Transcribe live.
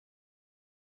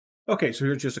Okay, so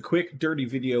here's just a quick, dirty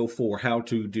video for how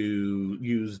to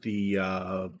use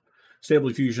the Stable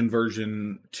Diffusion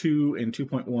version 2 and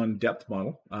 2.1 depth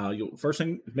model. You'll first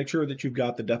thing, make sure that you've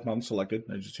got the depth model selected.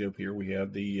 As you see up here, we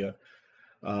have the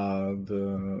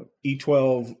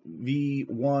E12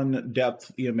 V1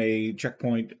 depth EMA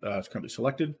checkpoint. It's currently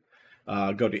selected.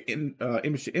 Go to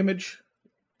image to image,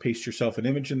 paste yourself an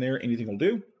image in there. Anything will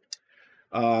do.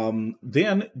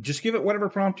 Then just give it whatever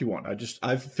prompt you want.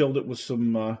 I've filled it with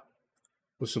some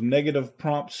negative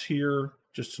prompts here,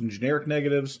 just some generic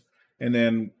negatives, and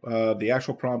then the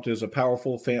actual prompt is a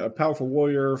powerful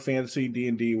warrior, fantasy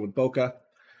D&D with bokeh.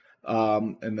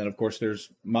 And then, of course,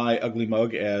 there's my ugly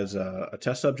mug as a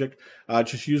test subject.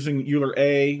 Just using Euler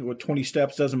A with 20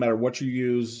 steps, doesn't matter what you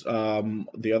use.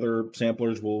 The other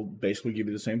samplers will basically give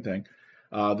you the same thing.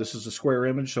 This is a square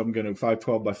image, so I'm going to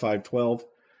 512 by 512.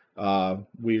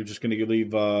 We're just going to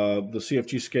leave the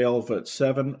CFG scale at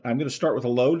 7. I'm going to start with a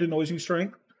low denoising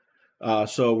strength.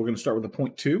 So we're going to start with a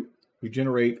 0.2. We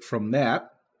generate from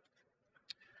that.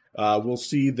 We'll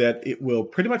see that it will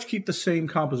pretty much keep the same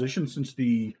composition since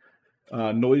the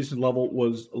noise level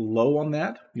was low on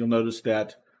that. You'll notice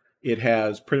that it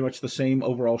has pretty much the same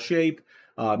overall shape.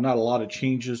 Not a lot of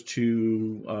changes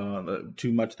to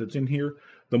too much that's in here.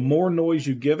 The more noise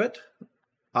you give it,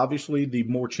 obviously, the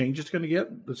more change it's going to get.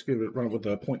 Let's run it with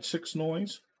a 0.6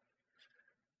 noise.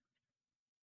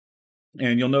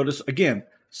 And you'll notice, again,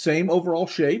 same overall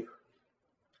shape.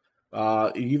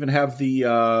 You even have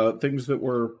the things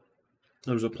that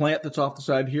there's a plant that's off the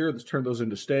side here. Let's turn those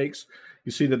into stakes.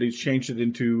 You see that he's changed it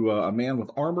into a man with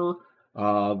armor.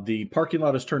 The parking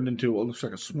lot is turned into what looks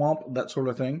like a swamp, that sort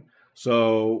of thing.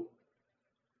 So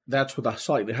that's with a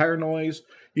slightly higher noise.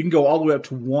 You can go all the way up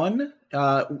to 1.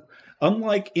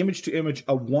 Unlike image to image,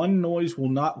 a 1 noise will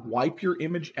not wipe your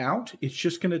image out. It's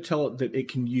just going to tell it that it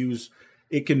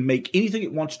can make anything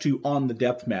it wants to on the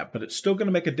depth map, but it's still going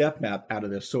to make a depth map out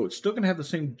of this. So it's still going to have the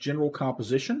same general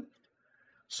composition.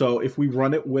 So if we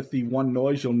run it with the 1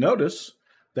 noise, you'll notice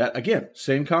that, again,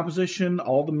 same composition,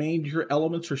 all the major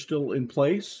elements are still in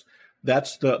place.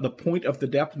 That's the point of the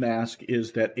depth mask,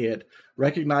 is that it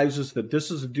recognizes that this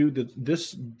is a dude,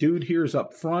 this dude here is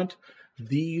up front.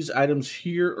 These items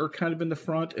here are kind of in the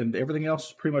front, and everything else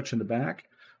is pretty much in the back.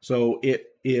 So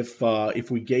if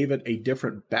we gave it a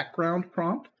different background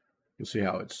prompt, you'll see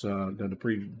how it's done a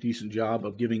pretty decent job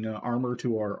of giving armor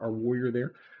to our warrior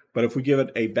there. But if we give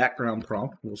it a background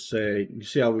prompt, we'll say, you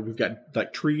see how we've got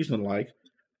like trees and the like.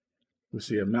 We'll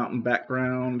see a mountain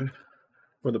background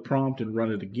for the prompt and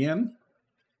run it again.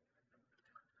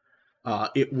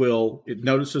 It knows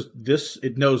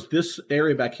this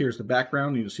area back here is the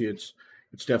background. You can see it's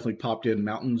definitely popped in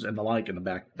mountains and the like in the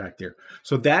back there.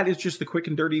 So that is just the quick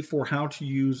and dirty for how to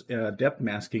use depth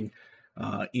masking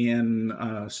in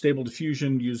Stable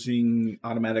Diffusion using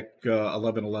Automatic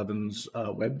 1111's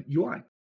WebUI.